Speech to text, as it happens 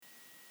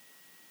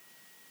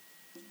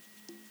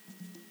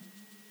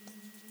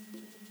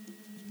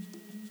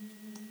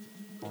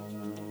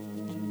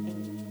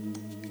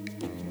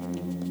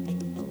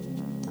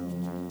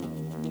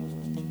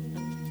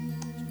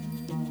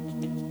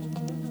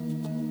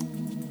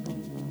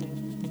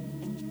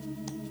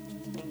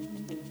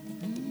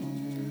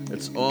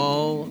It's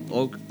all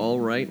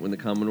right when the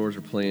Commodores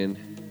are playing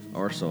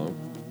our song.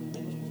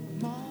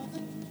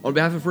 On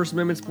behalf of First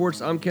Amendment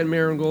Sports, I'm Ken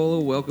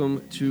Marangolo.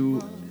 Welcome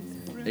to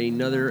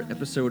another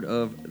episode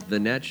of The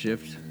Nat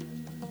Shift.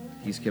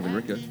 He's Kevin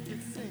Ricka.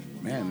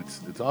 Man,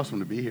 it's awesome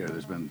to be here.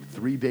 There's been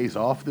 3 days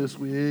off this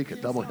week, a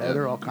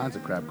doubleheader, all kinds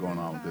of crap going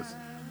on with this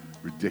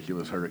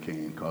ridiculous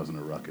hurricane causing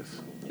a ruckus.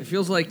 It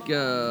feels like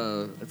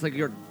it's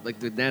like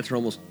the Nats are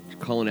almost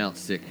calling out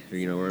sick,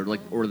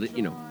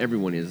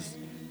 everyone is.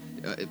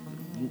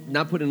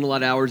 Not putting in a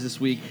lot of hours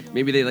this week.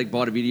 Maybe they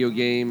bought a video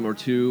game or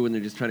two and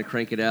they're just trying to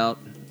crank it out.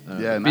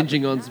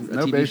 Binging on a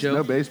TV show.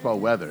 No baseball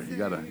weather. You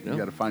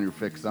gotta find your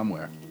fix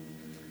somewhere.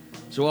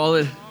 So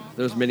all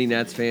those many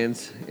Nats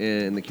fans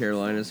in the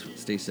Carolinas,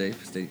 stay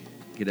safe.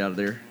 Get out of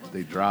there.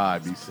 Stay dry.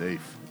 Be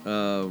safe.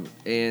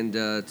 And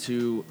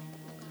to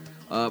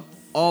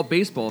all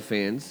baseball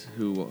fans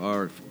who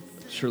are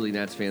surely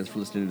Nats fans for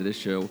listening to this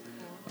show,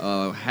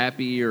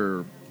 happy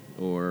or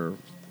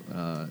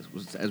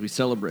as we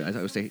celebrate, I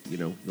would say,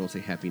 don't say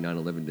Happy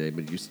 9/11 Day,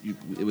 but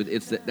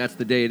that's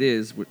the day it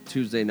is,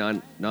 Tuesday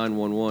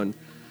 9/11.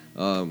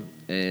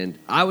 And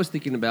I was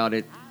thinking about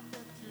it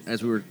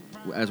as we were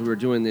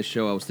doing this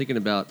show. I was thinking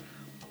about,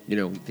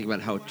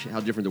 how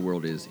different the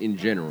world is in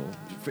general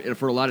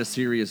for a lot of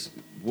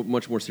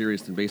much more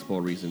serious than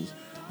baseball reasons.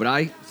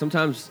 But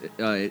sometimes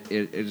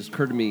it just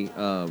occurred to me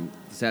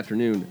this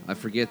afternoon. I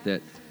forget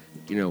that,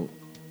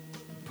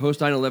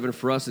 post 9/11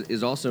 for us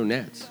is also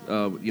Nats.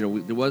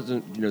 There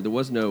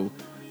was no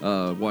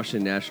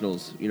Washington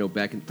Nationals.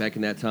 Back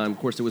in that time. Of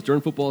course, it was during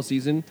football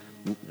season.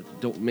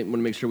 Want to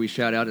make sure we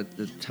shout out at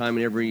the time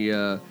in every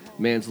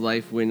man's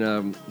life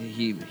when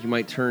he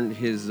might turn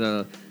his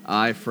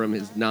eye from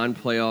his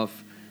non-playoff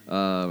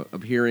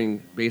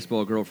appearing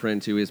baseball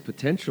girlfriend to his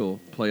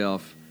potential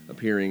playoff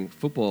appearing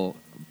football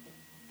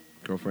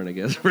girlfriend, I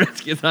guess. I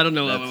don't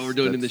know what we're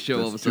doing in the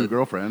show all of a sudden. Two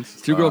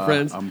girlfriends. Two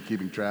girlfriends. I'm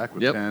keeping track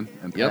with Yep. Ken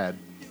and Yep. Pad.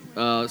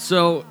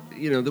 So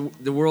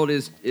the world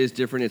is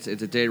different. It's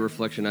a day of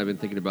reflection. I've been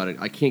thinking about it.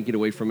 I can't get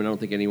away from it. I don't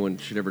think anyone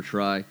should ever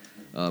try.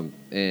 And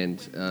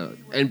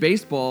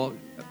baseball.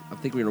 I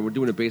think we're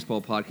doing a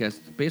baseball podcast.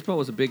 Baseball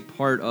was a big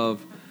part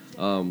of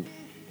the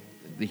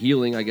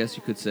healing, I guess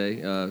you could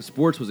say.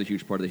 Sports was a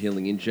huge part of the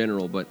healing in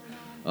general, but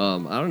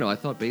I don't know. I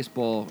thought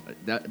baseball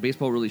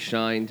really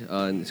shined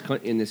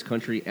in this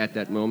country at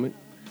that moment.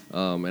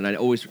 And I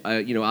always,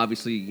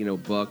 obviously,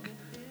 Buck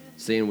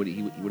saying what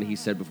he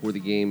said before the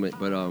game, but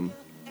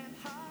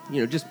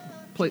just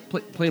play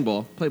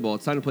ball.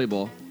 It's time to play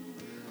ball.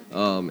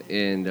 I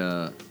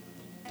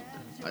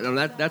don't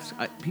know,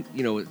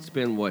 it's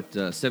been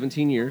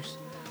 17 years,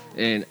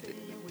 and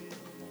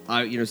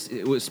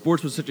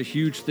sports was such a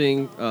huge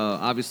thing,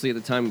 obviously at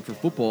the time for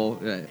football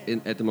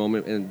at the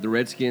moment, and the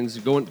Redskins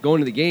going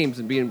to the games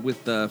and being with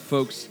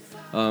folks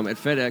at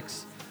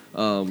FedEx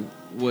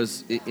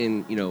was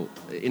an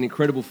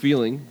incredible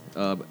feeling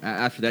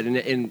after that,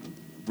 and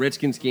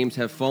Redskins games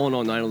have fallen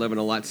on 9/11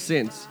 a lot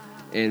since,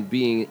 and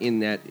being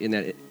in that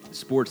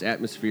sports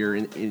atmosphere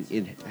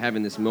in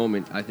having this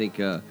moment, I think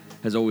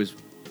has always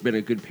been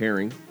a good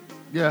pairing.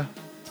 Yeah,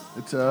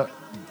 it's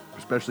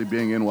especially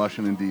being in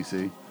Washington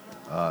D.C.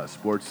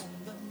 Sports,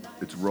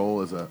 its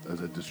role as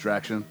a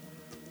distraction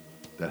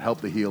that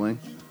helped the healing.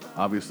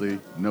 Obviously,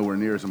 nowhere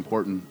near as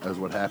important as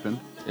what happened.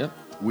 Yep.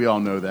 We all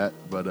know that,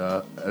 but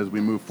as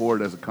we move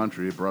forward as a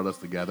country, it brought us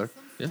together.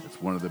 Yeah. It's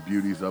one of the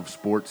beauties of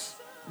sports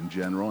in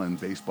general, and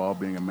baseball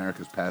being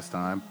America's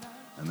pastime.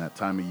 And that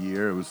time of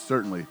year, it was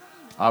certainly,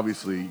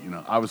 obviously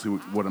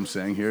what I'm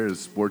saying here is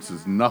sports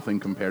is nothing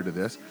compared to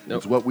this. Nope.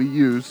 It's what we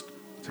used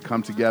to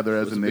come together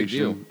as a big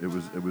nation. It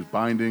was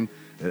binding.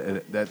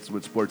 That's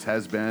what sports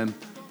has been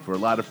for a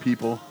lot of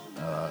people.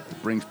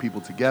 It brings people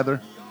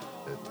together.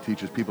 It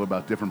teaches people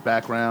about different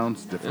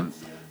backgrounds,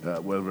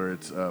 whether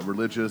it's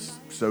religious,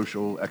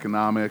 social,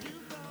 economic,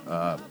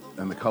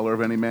 and the color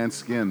of any man's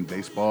skin.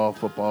 Baseball,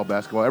 football,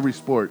 basketball, every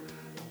sport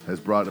has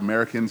brought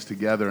Americans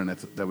together, and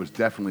that was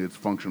definitely its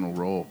functional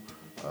role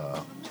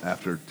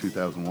after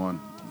 2001,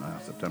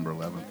 September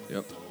 11th.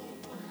 Yep.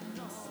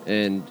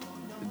 And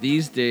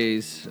these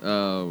days,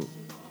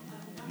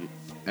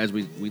 as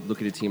we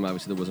look at a team,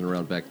 obviously that wasn't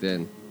around back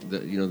then.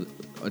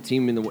 A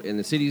team in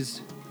the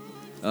cities,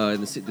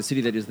 the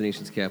city that is the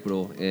nation's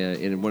capital, and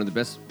in one of the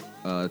best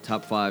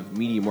top 5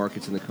 media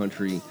markets in the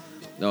country,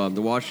 the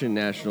Washington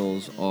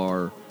Nationals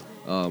are.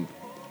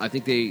 I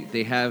think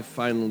they have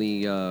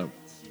finally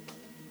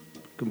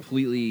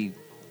completely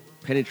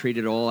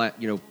penetrated all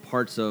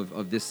parts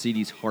of this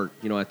city's heart.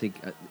 I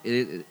think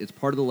it's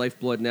part of the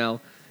lifeblood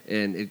now,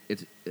 and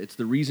it's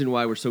the reason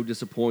why we're so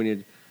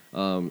disappointed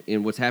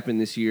in what's happened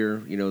this year.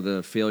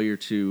 The failure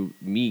to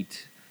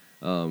meet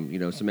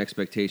some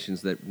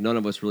expectations that none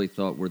of us really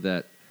thought were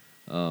that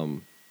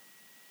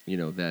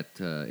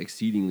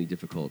exceedingly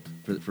difficult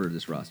for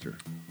this roster.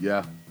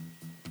 Yeah,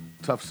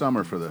 tough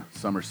summer for the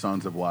Summer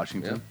Sons of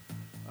Washington,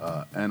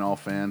 and all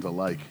fans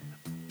alike,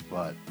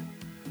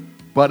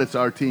 but it's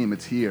our team.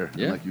 It's here.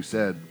 Yeah. And like you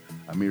said,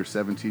 a mere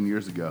 17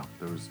 years ago,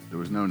 there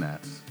was no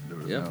Nats. There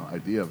was no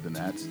idea of the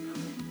Nats.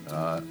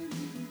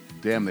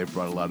 damn, they've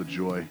brought a lot of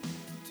joy.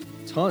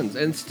 Tons,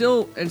 and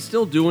still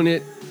doing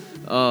it.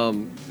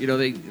 You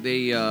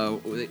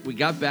know, we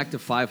got back to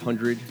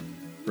 500,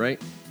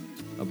 right?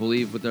 I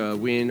believe with a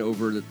win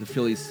over the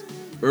Phillies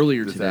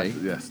earlier today.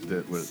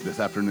 This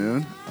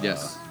afternoon.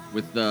 Yes,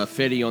 with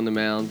Fedde on the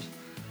mound.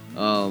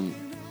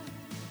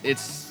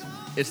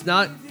 It's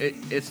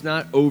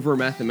not over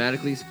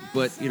mathematically,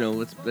 but you know,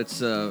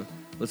 let's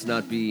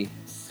not be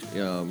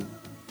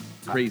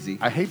crazy.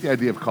 I hate the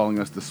idea of calling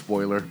us the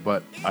spoiler,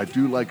 but I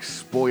do like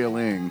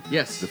spoiling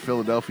the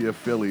Philadelphia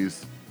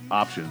Phillies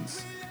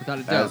options without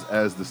a doubt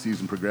as the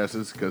season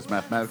progresses, because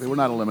mathematically we're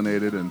not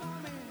eliminated. And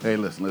hey,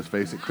 listen, let's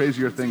face it,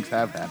 crazier things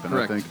have happened.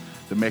 Correct. I think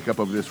the makeup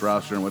of this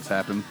roster and what's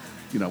happened,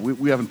 you know,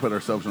 we haven't put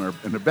ourselves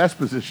in the best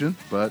position,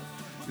 but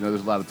you know,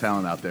 there's a lot of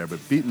talent out there. But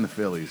beating the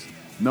Phillies,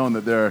 knowing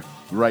that they're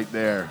right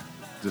there,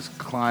 just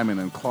climbing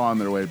and clawing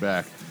their way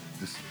back,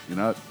 just, you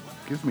know, it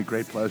gives me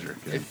great pleasure.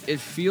 Okay? It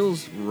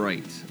feels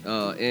right,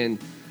 and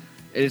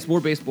it's more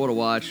baseball to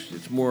watch.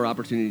 It's more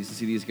opportunities to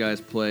see these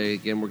guys play.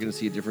 Again, we're going to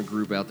see a different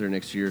group out there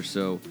next year.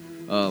 So,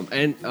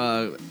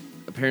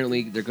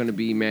 apparently they're going to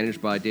be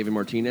managed by David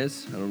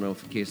Martinez. I don't know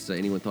if in case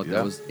anyone thought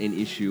that was an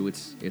issue.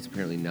 It's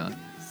apparently not.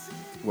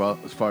 Well,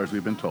 as far as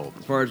we've been told.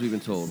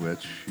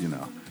 Which, you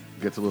know,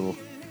 gets a little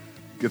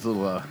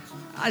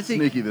I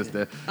think, sneaky this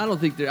day. I don't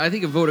think I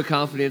think a vote of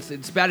confidence.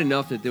 It's bad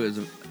enough that there was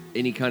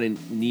any kind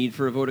of need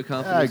for a vote of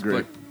confidence. I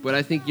agree. But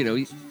I think, you know,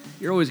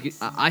 you're always.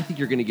 I think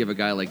you're going to give a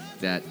guy like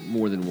that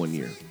more than 1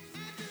 year.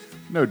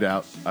 No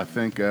doubt. I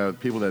think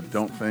people that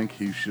don't think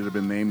he should have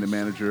been named the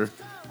manager,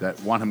 that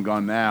want him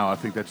gone now, I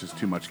think that's just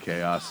too much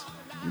chaos.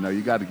 You know,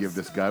 you got to give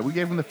this guy. We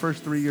gave him the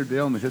first 3-year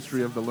deal in the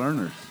history of the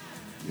Lerners.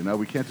 You know,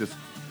 we can't just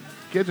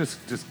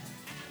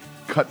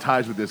cut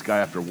ties with this guy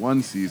after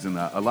one season.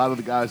 A lot of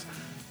the guys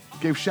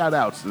gave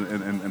shout-outs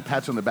and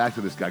pats on the back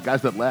to this guy.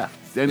 Guys that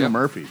left. Daniel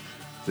Murphy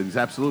said he's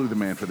absolutely the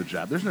man for the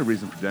job. There's no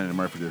reason for Daniel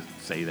Murphy to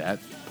say that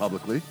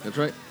publicly. That's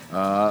right.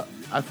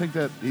 I think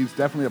that he's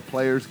definitely a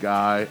player's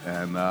guy,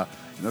 and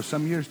you know,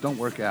 some years don't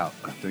work out.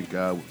 I think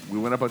we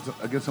went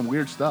up against some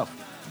weird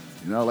stuff.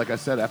 You know, like I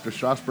said, after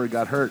Strasburg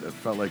got hurt, it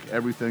felt like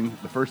everything,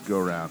 the first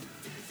go-around,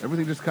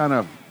 everything just kind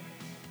of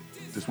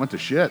went to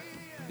shit.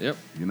 Yep.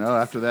 You know,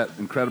 after that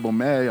incredible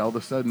May, all of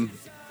a sudden,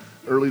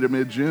 early to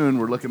mid-June,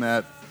 we're looking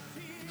at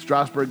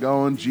Strasburg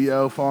going,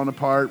 Gio falling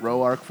apart,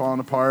 Roark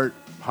falling apart,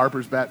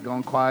 Harper's bat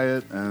going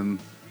quiet, and,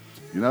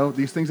 you know,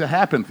 these things that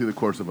happen through the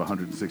course of a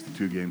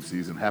 162-game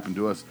season happen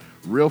to us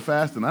real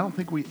fast, and I don't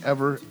think we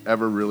ever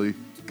really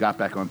got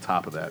back on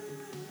top of that.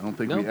 I don't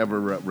think we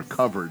ever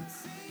recovered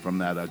from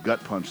that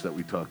gut punch that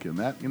we took, and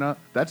that, you know,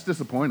 that's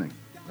disappointing.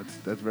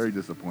 That's very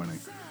disappointing.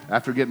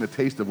 After getting a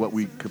taste of what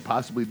we could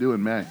possibly do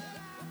in May.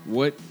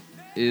 What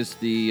is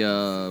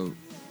the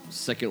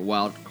second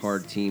wild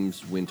card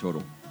team's win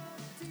total?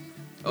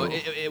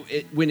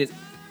 Win it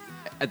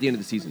at the end of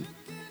the season.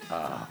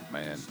 Oh,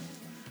 man.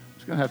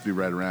 It's going to have to be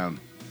right around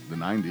the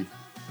 90.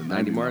 The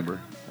 90 mark.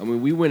 Number. I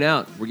mean, we went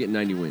out. We're getting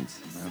 90 wins.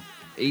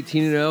 Yeah.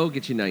 18-0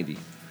 gets you 90.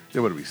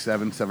 Yeah, what are we,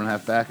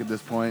 7.5 back at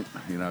this point?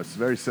 You know, it's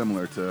very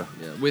similar to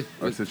with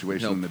our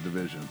situation help. in the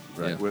division,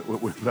 right?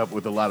 Yeah.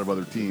 With a lot of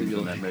other teams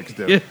in that mix,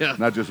 too. Yeah.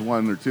 Not just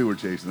one or two we're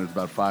chasing. There's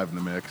about 5 in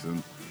the mix.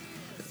 And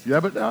yeah,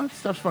 but no,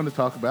 stuff's fun to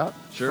talk about.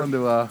 Sure. It's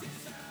fun to,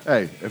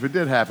 hey, if it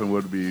did happen, it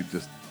would be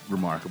just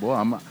remarkable.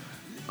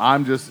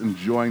 I'm just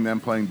enjoying them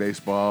playing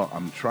baseball.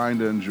 I'm trying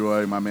to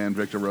enjoy my man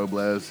Victor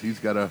Robles. He's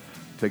got to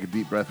take a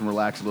deep breath and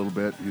relax a little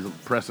bit. He's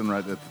pressing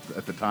right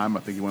at the time.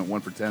 I think he went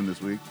 1 for 10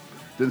 this week.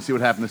 Didn't see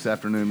what happened this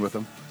afternoon with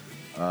him.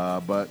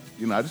 But,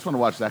 you know, I just want to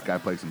watch that guy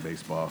play some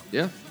baseball.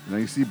 Yeah. You know,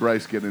 you see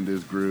Bryce getting into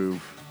his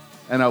groove.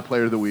 NL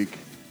Player of the Week.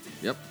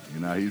 Yep. You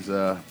know, he's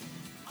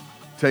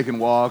taking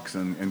walks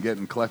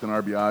and collecting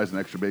RBIs and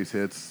extra base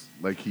hits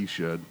like he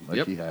should,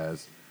 like he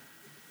has.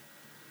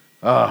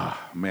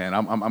 Man,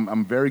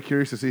 I'm very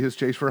curious to see his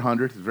chase for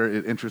 100.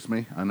 It interests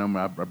me. I know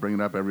I bring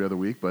it up every other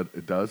week, but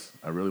it does.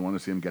 I really want to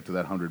see him get to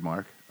that 100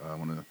 mark. I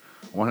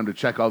want him to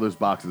check all those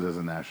boxes as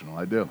a national.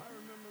 I do.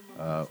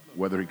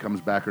 Whether he comes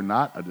back or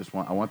not,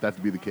 I want that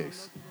to be the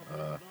case.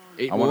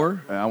 8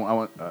 more? I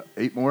want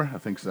 8 more. I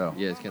think so.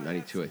 Yeah, it's got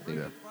 92, I think.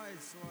 Yeah.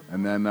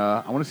 And then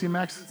I want to see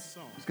Max.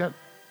 He's got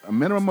a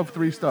minimum of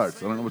 3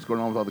 starts. I don't know what's going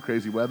on with all the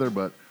crazy weather,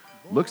 but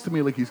looks to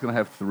me like he's going to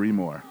have 3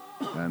 more.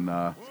 And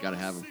he's got to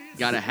have him.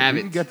 Got to have it.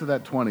 If he can get to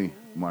that 20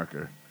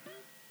 marker,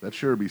 that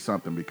sure would be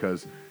something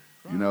because,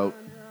 you know,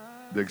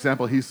 the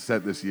example he's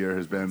set this year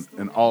has been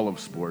in all of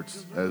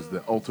sports as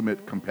the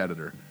ultimate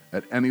competitor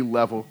at any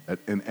level,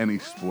 in any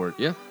sport.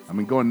 Yeah. I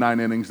mean, going 9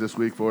 innings this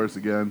week for us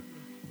again,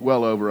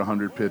 well over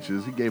 100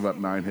 pitches. He gave up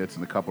 9 hits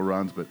and a couple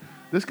runs, but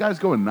this guy's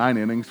going 9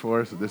 innings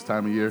for us at this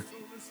time of year.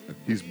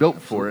 He's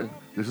built for it.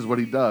 This is what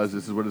he does.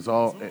 This is what it's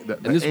all. And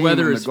this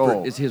weather is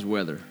his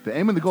weather. The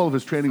aim and the goal of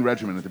his training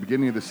regimen at the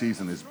beginning of the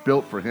season is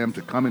built for him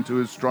to come into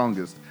his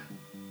strongest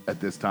at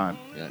this time.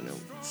 Yeah, no,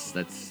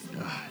 that's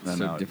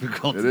so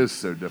difficult. It is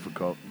so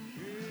difficult.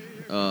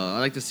 I'd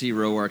like to see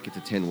Roark get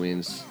to 10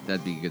 wins.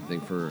 That'd be a good thing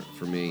for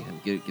me.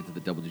 And get to the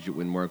double-digit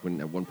win mark. When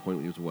at one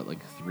point he was like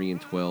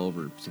 3-12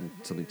 or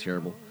something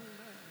terrible.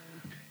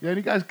 Yeah, and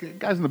you guys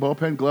in the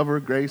bullpen, Glover,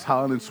 Grace,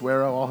 Holland, and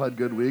Suero all had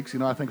good weeks.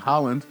 I think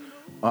Holland,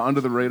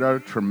 under the radar,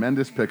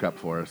 tremendous pickup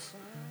for us.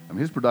 I mean,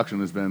 his production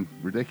has been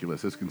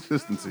ridiculous. His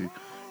consistency.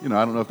 I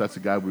don't know if that's a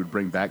guy we would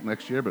bring back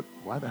next year, but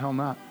why the hell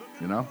not?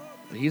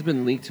 He's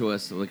been linked to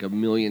us like a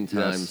million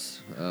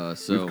times. Yes.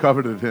 So we've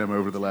coveted him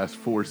over the last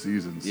 4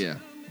 seasons. Yeah.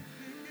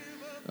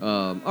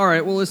 All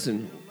right. Well,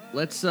 listen.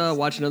 Let's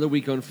watch another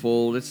week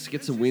unfold. Let's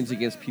get some wins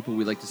against people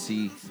we'd like to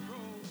see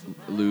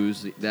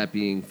lose, that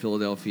being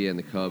Philadelphia and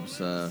the Cubs.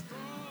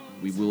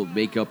 We will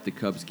make up the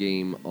Cubs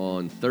game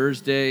on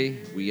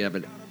Thursday. We have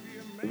a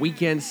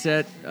weekend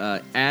set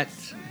at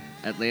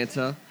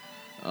Atlanta.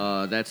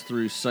 That's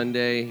through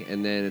Sunday,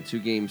 and then a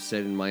 2-game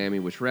set in Miami,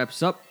 which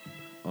wraps up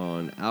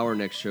on our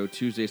next show,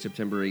 Tuesday,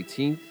 September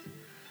 18th.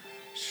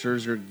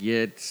 Scherzer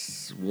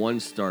gets 1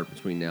 start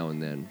between now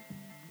and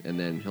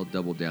then he'll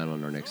double down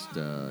on our next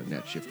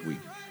Nat Shift week.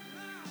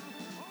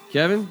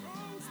 Kevin?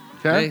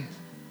 Okay. Hey.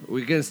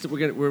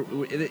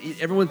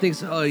 Everyone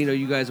thinks,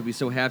 you guys will be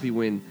so happy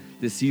when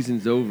this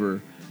season's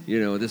over.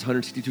 This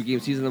 162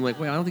 game season. I'm like,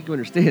 wait, I don't think you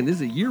understand. This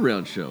is a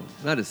year-round show,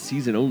 not a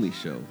season-only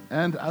show.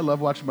 And I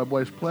love watching my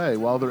boys play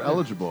while they're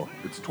eligible.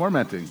 It's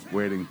tormenting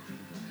waiting.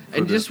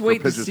 And just wait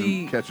to pitchers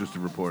see and catchers to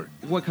report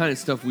what kind of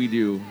stuff we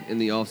do in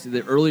the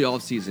early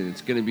off season.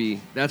 That's going to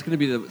be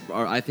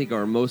I think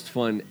our most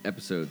fun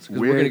episodes,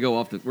 because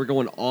we're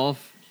going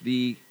off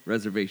the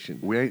reservation.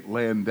 We ain't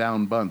laying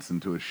down bunts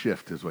into a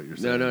shift, is what you're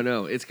saying.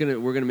 No.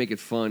 We're gonna make it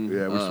fun.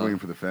 Yeah, we're swinging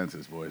for the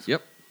fences, boys.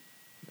 Yep.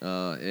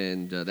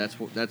 That's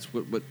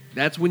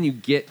when you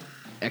get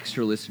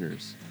extra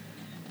listeners.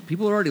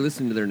 People are already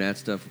listening to their Nat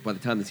stuff by the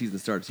time the season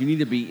starts. You need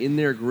to be in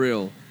their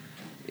grill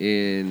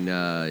in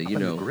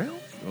the grill?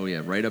 Oh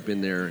yeah, right up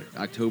in there,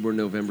 October,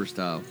 November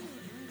style.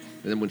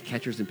 And then when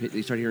catchers and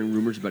they start hearing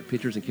rumors about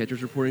pitchers and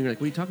catchers reporting, you're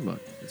like, "What are you talking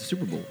about? It's a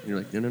Super Bowl." And you're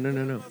like, "No. There's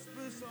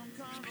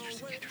pitchers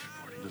and catchers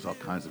reporting." There's all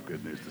kinds of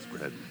good news to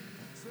spread.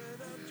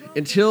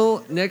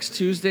 Until next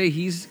Tuesday,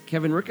 he's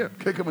Kevin Ricka.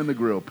 Kick him in the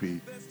grill,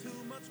 Pete.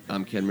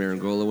 I'm Ken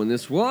Marangolo, and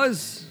this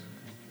was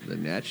the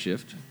Nat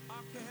Shift.